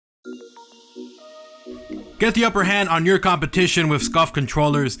Get the upper hand on your competition with SCUF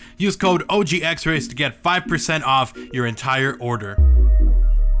controllers. Use code OGXRAYZ to get 5% off your entire order.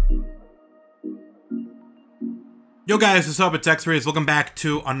 Yo guys, what's up? It's XRAYZ. Welcome back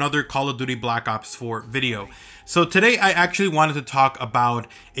to another Call of Duty Black Ops 4 video. So today I actually wanted to talk about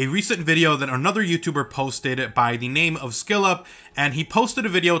a recent video that another YouTuber posted by the name of SkillUp, and he posted a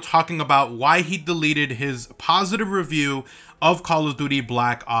video talking about why he deleted his positive review of Call of Duty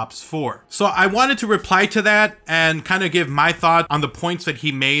Black Ops 4. So I wanted to reply to that and kind of give my thought on the points that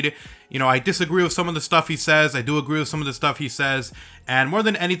he made. You know, I disagree with some of the stuff he says, I do agree with some of the stuff he says, and more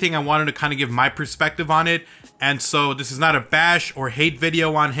than anything, I wanted to kind of give my perspective on it. And so this is not a bash or hate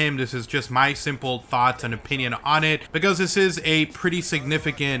video on him, this is just my simple thoughts and opinion on it, because this is a pretty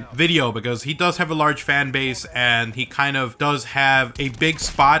significant video, because he does have a large fan base, and he kind of does have a big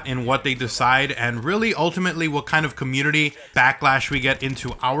spot in what they decide, and really ultimately what kind of community backlash we get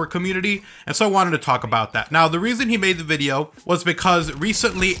into our community. And so I wanted to talk about that. Now, the reason he made the video was because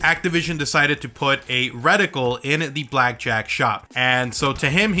recently Activision decided to put a reticle in the Blackjack shop. And so to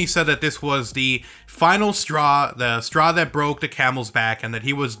him, he said that this was the final straw, the straw that broke the camel's back, and that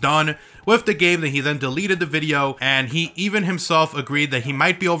he was done with the game. That he then deleted the video, and he even himself agreed that he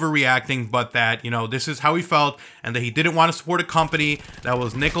might be overreacting, but that, you know, this is how he felt, and that he didn't want to support a company that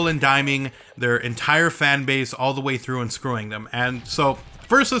was nickel and diming their entire fan base all the way through and screwing them. And so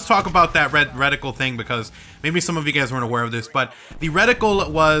first, let's talk about that reticle thing, because maybe some of you guys weren't aware of this, but the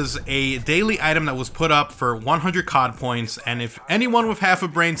reticle was a daily item that was put up for 100 COD points, and if anyone with half a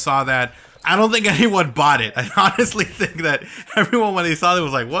brain saw that, I don't think anyone bought it. I honestly think that everyone, when they saw it,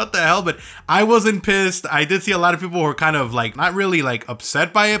 was like, what the hell? But I wasn't pissed. I did see a lot of people who were kind of like, not really like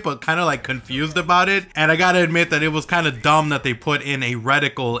upset by it, but kind of like confused about it. And I gotta admit that it was kind of dumb that they put in a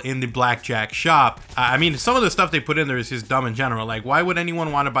reticle in the Blackjack shop. I mean, some of the stuff they put in there is just dumb in general. Like, why would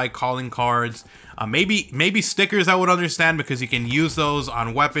anyone want to buy calling cards? Maybe stickers I would understand, because you can use those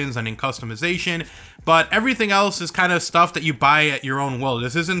on weapons and in customization, but everything else is kind of stuff that you buy at your own will.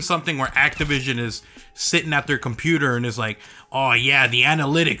 This isn't something where Activision is sitting at their computer and is like, oh yeah, the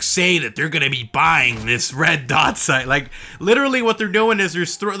analytics say that they're gonna be buying this red dot site. Like, literally what they're doing is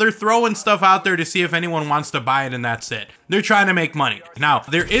they're throwing stuff out there to see if anyone wants to buy it, and that's it. They're trying to make money. Now,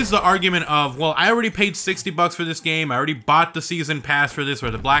 there is the argument of, well, I already paid 60 bucks for this game, I already bought the season pass for this,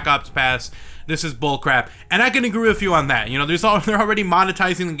 or the Black Ops pass, this is bullcrap. And I can agree with you on that. You know, they're already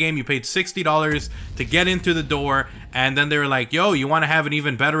monetizing the game. You paid $60 to get into the door, and then they were like, yo, you want to have an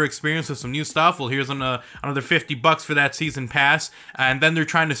even better experience with some new stuff? Well, here's another 50 bucks for that season pass. And then they're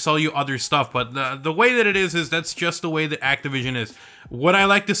trying to sell you other stuff. But the way that it is that's just the way that Activision is. Would I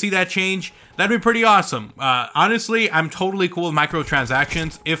like to see that change? That'd be pretty awesome. Honestly, I'm totally cool with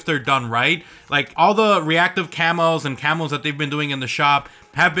microtransactions if they're done right. Like, all the reactive camos and camos that they've been doing in the shop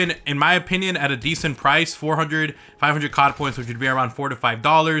have been, in my opinion, at a decent price. 400, 500 COD points, which would be around $4 to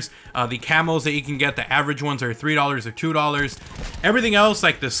 $5. The camos that you can get, the average ones are $3 or $2. Everything else,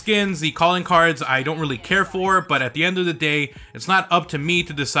 like the skins, the calling cards, I don't really care for, but at the end of the day, it's not up to me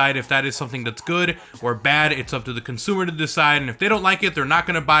to decide if that is something that's good or bad. It's up to the consumer to decide, and if they don't like it, they're not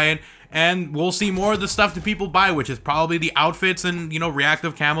going to buy it. And we'll see more of the stuff that people buy, which is probably the outfits and, you know,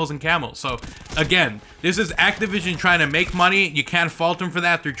 reactive camos and camos. So, again, this is Activision trying to make money. You can't fault them for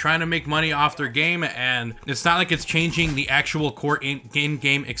that. They're trying to make money off their game, and it's not like it's changing the actual core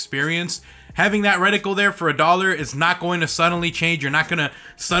in-game experience. Having that reticle there for $1 is not going to suddenly change. You're not going to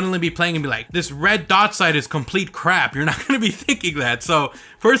suddenly be playing and be like, this red dot site is complete crap. You're not going to be thinking that. So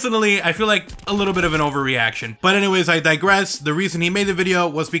personally, I feel like a little bit of an overreaction. But anyways, I digress. The reason he made the video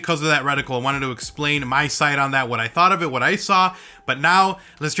was because of that reticle. I wanted to explain my side on that, what I thought of it, what I saw. But now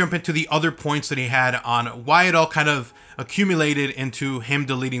let's jump into the other points that he had on why it all kind of accumulated into him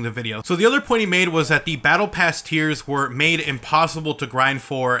deleting the video. So the other point he made was that the battle pass tiers were made impossible to grind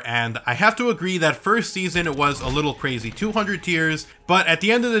for, and I have to agree that first season it was a little crazy, 200 tiers, but at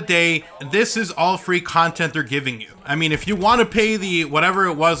the end of the day, this is all free content they're giving you. I mean, if you want to pay the whatever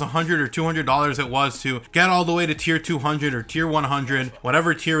it was, $100 or $200 it was to get all the way to tier 200 or tier 100,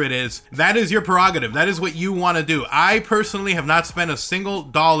 whatever tier it is, that is your prerogative. That is what you want to do. I personally have not spent a single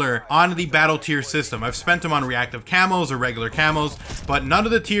dollar on the battle tier system. I've spent them on reactive camos or regular camos, but none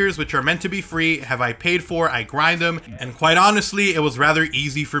of the tiers which are meant to be free have I paid for. I grind them, and quite honestly, it was rather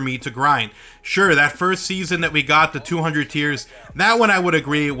easy for me to grind. Sure, that first season that we got, the 200 tiers, that one I would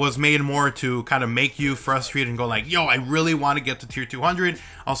agree was made more to kind of make you frustrated and go like, yo, I really want to get to tier 200,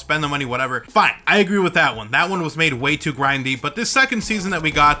 I'll spend the money, whatever. Fine, I agree with that one. That one was made way too grindy, but this second season that we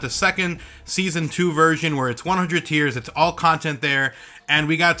got, the second season 2 version where it's 100 tiers, it's all content there, and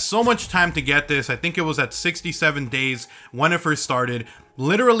we got so much time to get this. I think it was at 67 days when it first started.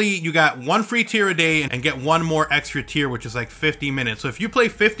 literally you got 1 free tier a day and get 1 more extra tier, which is like 50 minutes. So if you play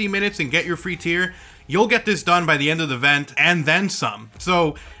 50 minutes and get your free tier, you'll get this done by the end of the event and then some.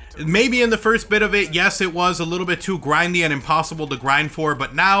 So maybe in the first bit of it, yes, it was a little bit too grindy and impossible to grind for,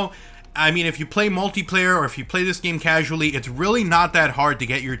 but now, I mean, if you play multiplayer or if you play this game casually, it's really not that hard to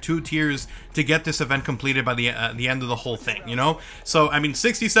get your 2 tiers to get this event completed by the end of the whole thing, you know? So, I mean,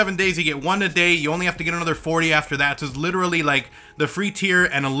 67 days, you get 1 a day, you only have to get another 40 after that, so it's literally like the free tier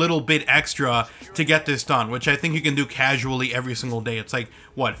and a little bit extra to get this done, which I think you can do casually every single day. It's like,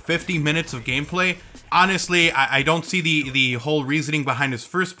 what, 50 minutes of gameplay? Honestly, I don't see the whole reasoning behind his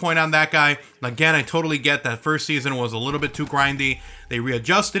first point on that guy. Again, I totally get that first season was a little bit too grindy. They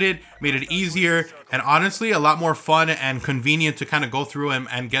readjusted it, made it easier, and honestly, a lot more fun and convenient to kind of go through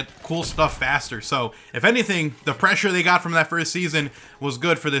and get cool stuff faster. So, if anything, the pressure they got from that first season was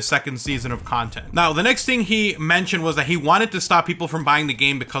good for this second season of content. Now, the next thing he mentioned was that he wanted to stop people from buying the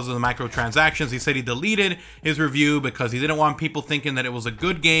game because of the microtransactions. He said he deleted his review because he didn't want people thinking that it was a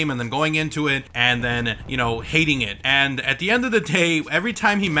good game and then going into it and then, you know, hating it. And at the end of the day, every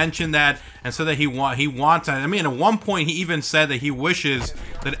time he mentioned that and said that he wants, I mean, at one point he even said that he wishes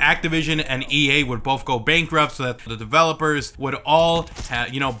that Activision and EA would both go bankrupt so that the developers would all,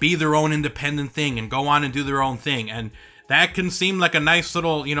 you know, be their own independent thing and go on and do their own thing. And that can seem like a nice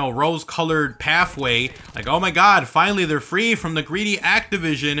little, you know, rose-colored pathway. Like, oh my god, finally they're free from the greedy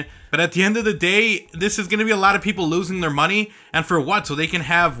Activision. But at the end of the day, this is going to be a lot of people losing their money. And for what? So they can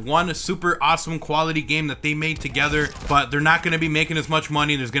have one super awesome quality game that they made together, but they're not going to be making as much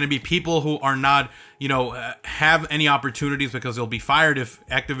money. There's going to be people who are not, you know, have any opportunities because they'll be fired if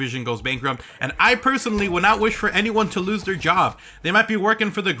Activision goes bankrupt. And I personally would not wish for anyone to lose their job. They might be working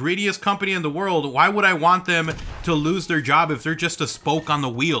for the greediest company in the world. Why would I want them to lose their job if they're just a spoke on the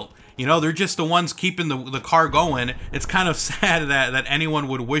wheel? You know, they're just the ones keeping the car going. It's kind of sad that anyone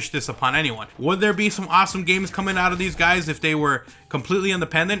would wish this upon anyone. Would there be some awesome games coming out of these guys if they were completely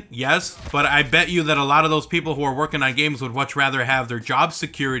independent? Yes, but I bet you that a lot of those people who are working on games would much rather have their job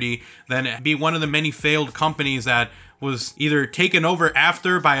security than be one of the many failed companies that was either taken over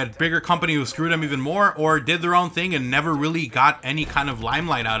after by a bigger company who screwed them even more, or did their own thing and never really got any kind of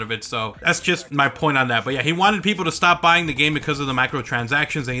limelight out of it. So that's just my point on that. But yeah, he wanted people to stop buying the game because of the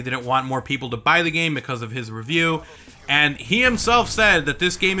microtransactions, and he didn't want more people to buy the game because of his review. And he himself said that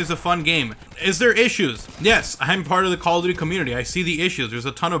this game is a fun game. Is there issues? Yes, I'm part of the Call of Duty community. I see the issues. There's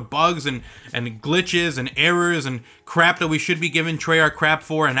a ton of bugs and glitches and errors and crap that we should be giving Treyarch crap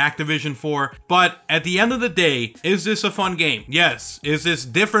for and Activision for. But at the end of the day, is this a fun game? Yes. Is this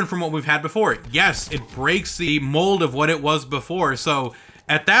different from what we've had before? Yes, it breaks the mold of what it was before. So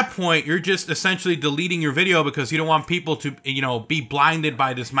at that point, you're just essentially deleting your video because you don't want people to, you know, be blinded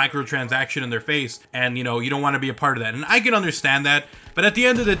by this microtransaction in their face, and, you know, you don't want to be a part of that. And I can understand that, but at the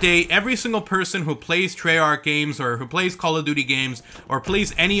end of the day, every single person who plays Treyarch games or who plays Call of Duty games or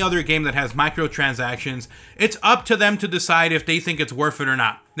plays any other game that has microtransactions, it's up to them to decide if they think it's worth it or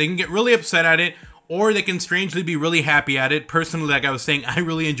not. They can get really upset at it, or they can strangely be really happy at it. Personally, like I was saying, I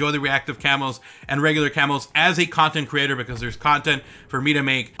really enjoy the reactive camos and regular camos as a content creator because there's content for me to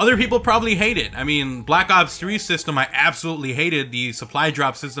make. Other people probably hate it. I mean, Black Ops 3 system, I absolutely hated the supply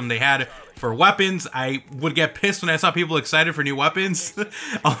drop system they had for weapons. I would get pissed when I saw people excited for new weapons,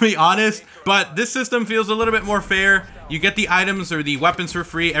 I'll be honest. But this system feels a little bit more fair. You get the items or the weapons for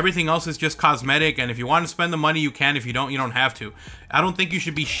free. Everything else is just cosmetic, and if you want to spend the money, you can. If you don't, you don't have to. I don't think you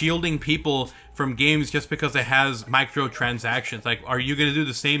should be shielding people from games just because it has microtransactions. Like, are you going to do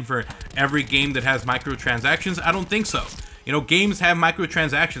the same for every game that has microtransactions? I don't think so. You know, games have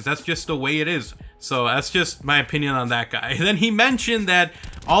microtransactions. That's just the way it is. So that's just my opinion on that guy. Then he mentioned that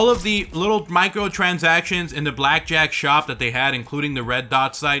all of the little microtransactions in the blackjack shop that they had, including the red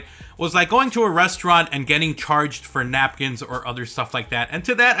dot site, was like going to a restaurant and getting charged for napkins or other stuff like that. And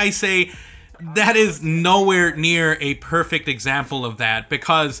to that I say, that is nowhere near a perfect example of that,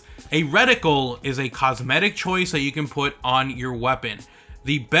 because a reticle is a cosmetic choice that you can put on your weapon.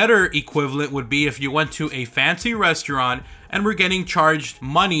 The better equivalent would be if you went to a fancy restaurant and were getting charged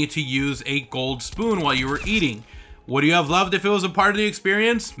money to use a gold spoon while you were eating. Would you have loved if it was a part of the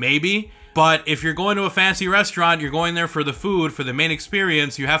experience? Maybe. But if you're going to a fancy restaurant, you're going there for the food, for the main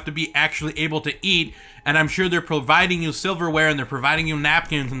experience, you have to be actually able to eat, and I'm sure they're providing you silverware and they're providing you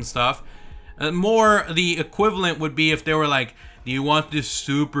napkins and stuff. More the equivalent would be if they were like, do you want this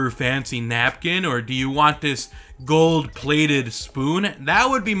super fancy napkin, or do you want this gold-plated spoon, that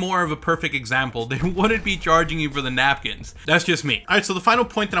would be more of a perfect example. They wouldn't be charging you for the napkins. That's just me. All right, so the final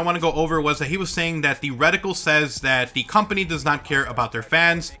point that I want to go over was that he was saying that the Reticle says that the company does not care about their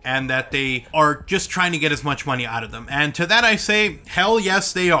fans and that they are just trying to get as much money out of them. And to that I say, hell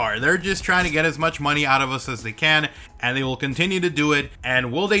yes they are. They're just trying to get as much money out of us as they can, and they will continue to do it.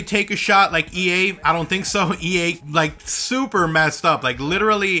 And will they take a shot like EA? I don't think so. EA, like, super messed up. Like,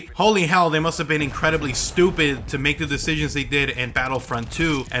 literally, holy hell, they must have been incredibly stupid to make the decisions they did in Battlefront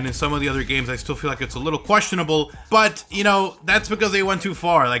 2. And in some of the other games, I still feel like it's a little questionable. But, you know, that's because they went too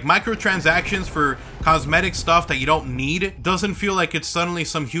far. Like, microtransactions for cosmetic stuff that you don't need doesn't feel like it's suddenly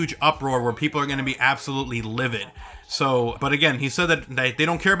some huge uproar where people are going to be absolutely livid. So, but again, he said that they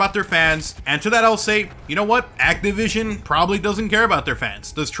don't care about their fans. And to that I'll say, you know what? Activision probably doesn't care about their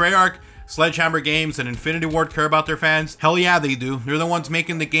fans. Does TREYARCH, Sledgehammer Games, and Infinity Ward care about their fans? Hell yeah, they do. They're the ones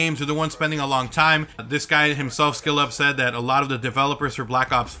making the games. They're the ones spending a long time. This guy himself, SkillUp, said that a lot of the developers for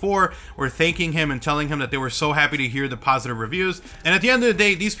Black Ops 4 were thanking him and telling him that they were so happy to hear the positive reviews. And at the end of the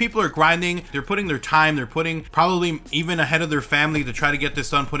day, these people are grinding. They're putting their time. They're putting probably even ahead of their family to try to get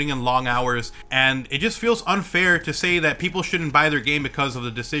this done, putting in long hours. And it just feels unfair to say that people shouldn't buy their game because of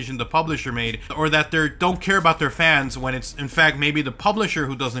the decision the publisher made, or that they don't care about their fans when it's in fact maybe the publisher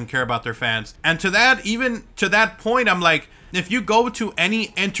who doesn't care about their fans. And to that, even to that point, I'm like, if you go to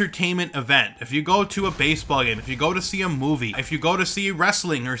any entertainment event, if you go to a baseball game, if you go to see a movie, if you go to see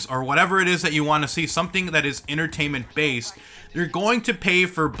wrestling or whatever it is that you want to see, something that is entertainment based, you're going to pay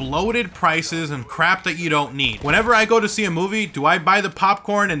for bloated prices and crap that you don't need. Whenever I go to see a movie, do I buy the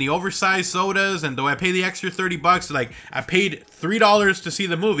popcorn and the oversized sodas, and do I pay the extra 30 bucks? Like, I paid $3 to see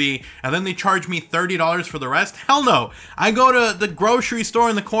the movie and then they charge me $30 for the rest? Hell no. I go to the grocery store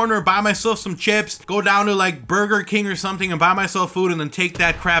in the corner, buy myself some chips, go down to like Burger King or something and buy myself food, and then take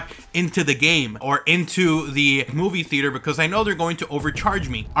that crap into the game or into the movie theater because I know they're going to overcharge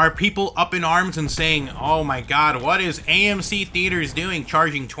me. Are people up in arms and saying, oh my God, what is AMC theaters doing,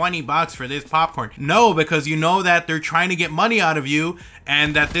 charging 20 bucks for this popcorn? No, because you know that they're trying to get money out of you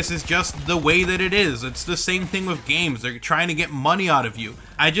and that this is just the way that it is. It's the same thing with games. They're trying to get money out of you.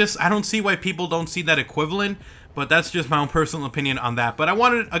 I don't see why people don't see that equivalent, but that's just my own personal opinion on that. But I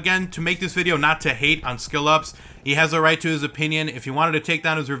wanted, again, to make this video not to hate on SkillUps. He has a right to his opinion. If he wanted to take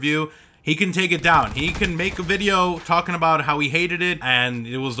down his review, he can take it down. He can make a video talking about how he hated it and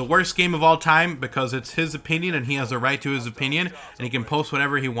it was the worst game of all time because it's his opinion and he has a right to his opinion and he can post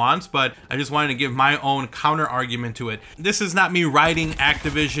whatever he wants. But I just wanted to give my own counter argument to it. This is not me riding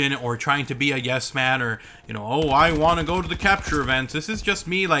Activision or trying to be a yes man or, you know, oh, I want to go to the capture events. This is just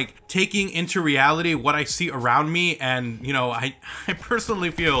me like taking into reality what I see around me. And, you know, I personally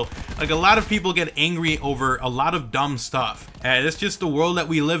feel like a lot of people get angry over a lot of dumb stuff. And it's just the world that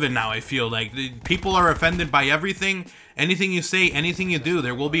we live in now. I feel like people are offended by everything. Anything you say, anything you do,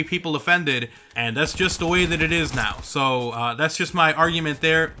 there will be people offended, and that's just the way that it is now. So that's just my argument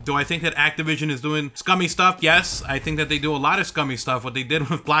there. Do I think that Activision is doing scummy stuff? Yes, I think that they do a lot of scummy stuff. What they did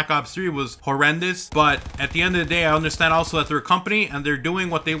with Black Ops 3 was horrendous, but at the end of the day, I understand also that they're a company and they're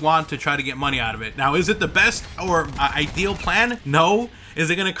doing what they want to try to get money out of it. Now, is it the best or ideal plan? No. Is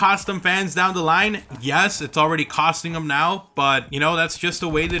it going to cost them fans down the line? Yes, it's already costing them now, but you know, that's just the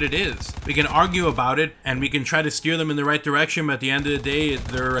way that it is. We can argue about it and we can try to steer them in the right direction, but at the end of the day,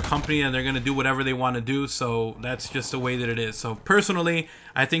 they're a company and they're going to do whatever they want to do, so that's just the way that it is. So personally,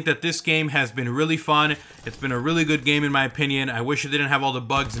 I think that this game has been really fun. It's been a really good game in my opinion. I wish it didn't have all the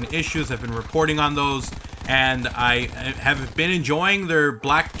bugs and issues. I've been reporting on those, and I have been enjoying their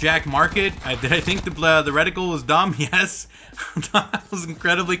blackjack market. Did I think the reticle was dumb? Yes. That was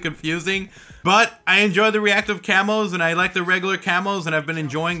incredibly confusing, but I enjoy the reactive camos and I like the regular camos, and I've been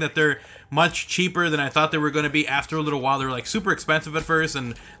enjoying that they're much cheaper than I thought they were going to be. After a little while, they were like super expensive at first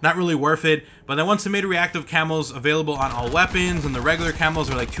and not really worth it, but then once they made reactive camos available on all weapons and the regular camos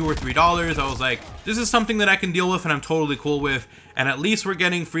are like $2 or $3, I was like, this is something that I can deal with and I'm totally cool with, and at least we're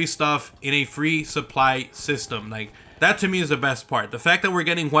getting free stuff in a free supply system. Like, that to me is the best part. The fact that we're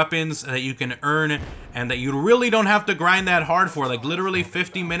getting weapons that you can earn and that you really don't have to grind that hard for. Like literally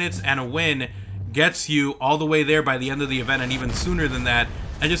 50 minutes and a win gets you all the way there by the end of the event, and even sooner than that.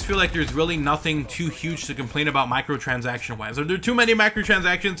 I just feel like there's really nothing too huge to complain about microtransaction wise. Are there too many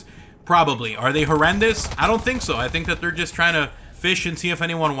microtransactions? Probably. Are they horrendous? I don't think so. I think that they're just trying to fish and see if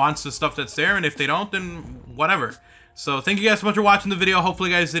anyone wants the stuff that's there, and if they don't, then whatever. So thank you guys so much for watching the video.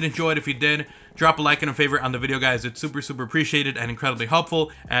 Hopefully you guys did enjoy it. If you did, drop a like and a favorite on the video, guys. It's super appreciated and incredibly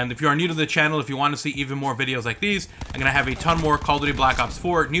helpful. And if you are new to the channel, if you want to see even more videos like these, I'm gonna have a ton more Call of Duty Black Ops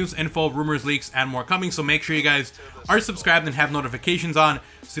 4 news, info, rumors, leaks, and more coming. So make sure you guys are subscribed and have notifications on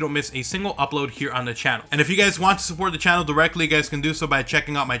so you don't miss a single upload here on the channel. And if you guys want to support the channel directly, you guys can do so by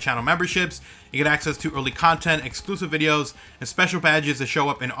checking out my channel memberships. You get access to early content, exclusive videos, and special badges that show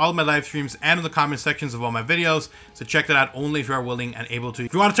up in all of my live streams and in the comment sections of all my videos. So check that out only if you are willing and able to.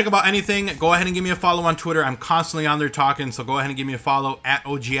 If you want to talk about anything, go ahead and give me a follow on Twitter. I'm constantly on there talking, so go ahead and give me a follow at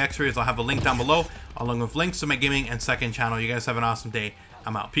OGXRAYZ. I'll have a link down below, along with links to my gaming and second channel. You guys have an awesome day.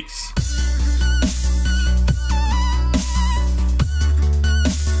 I'm out. Peace.